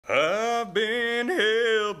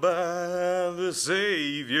held by the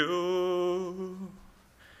Savior.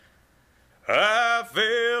 I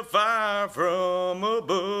felt fire from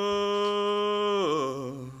above.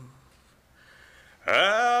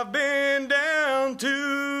 I've been down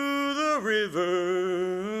to the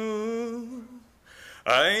river.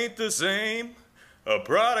 I ain't the same, a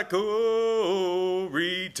prodigal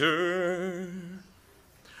return.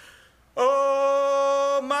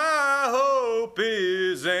 Oh, my hope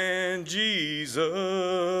is in Jesus.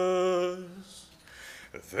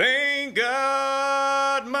 Thank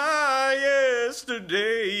God my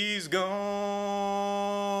yesterday's gone.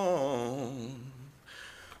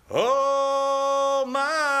 All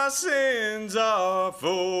my sins are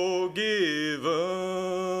forgiven.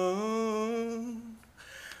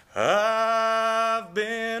 I've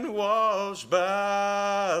been washed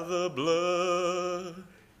by the blood.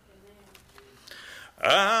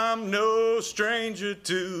 I'm no stranger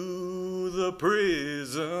to the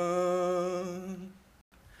prison.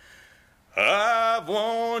 I've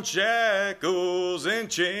worn shackles and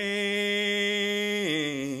chains,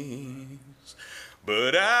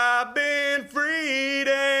 but I've been freed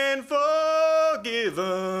and forgiven.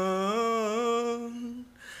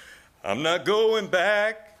 I'm not going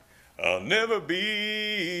back, I'll never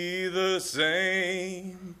be the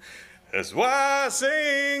same. That's why I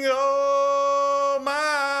sing, oh,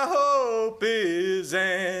 my hope is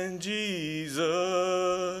in Jesus.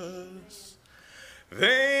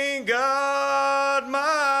 Thank God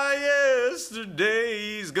my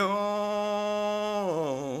yesterday's gone,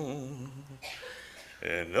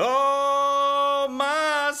 and all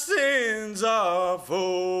my sins are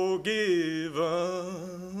forgiven.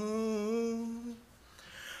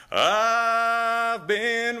 I've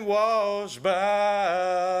been washed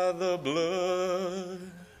by the blood.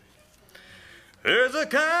 There's a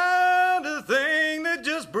kind of thing that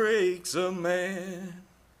just breaks a man,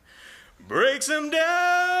 breaks him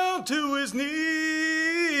down to his knees.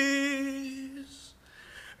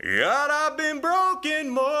 God, I've been broken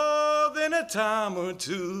more than a time or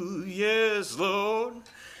two, yes, Lord.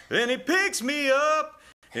 Then he picks me up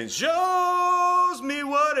and shows me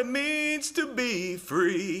what it means to be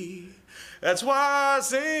free. That's why I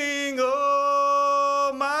sing,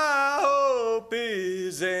 oh, my hope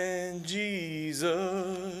is in Jesus.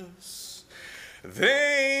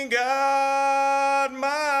 Thank God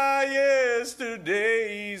my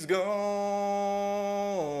yesterday's gone,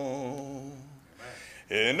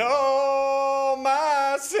 and all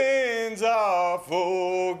my sins are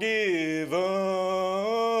forgiven.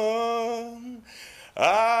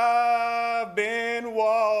 I've been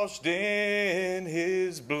washed in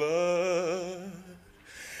his blood.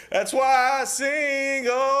 That's why I sing,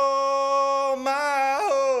 oh, my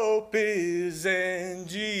hope is in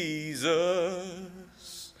Jesus.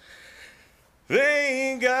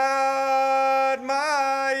 Thank God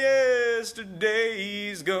my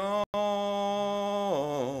yesterday's gone,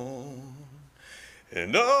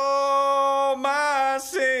 and all my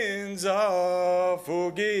sins are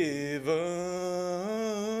forgiven.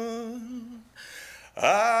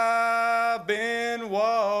 I've been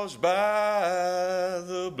washed by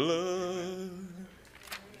the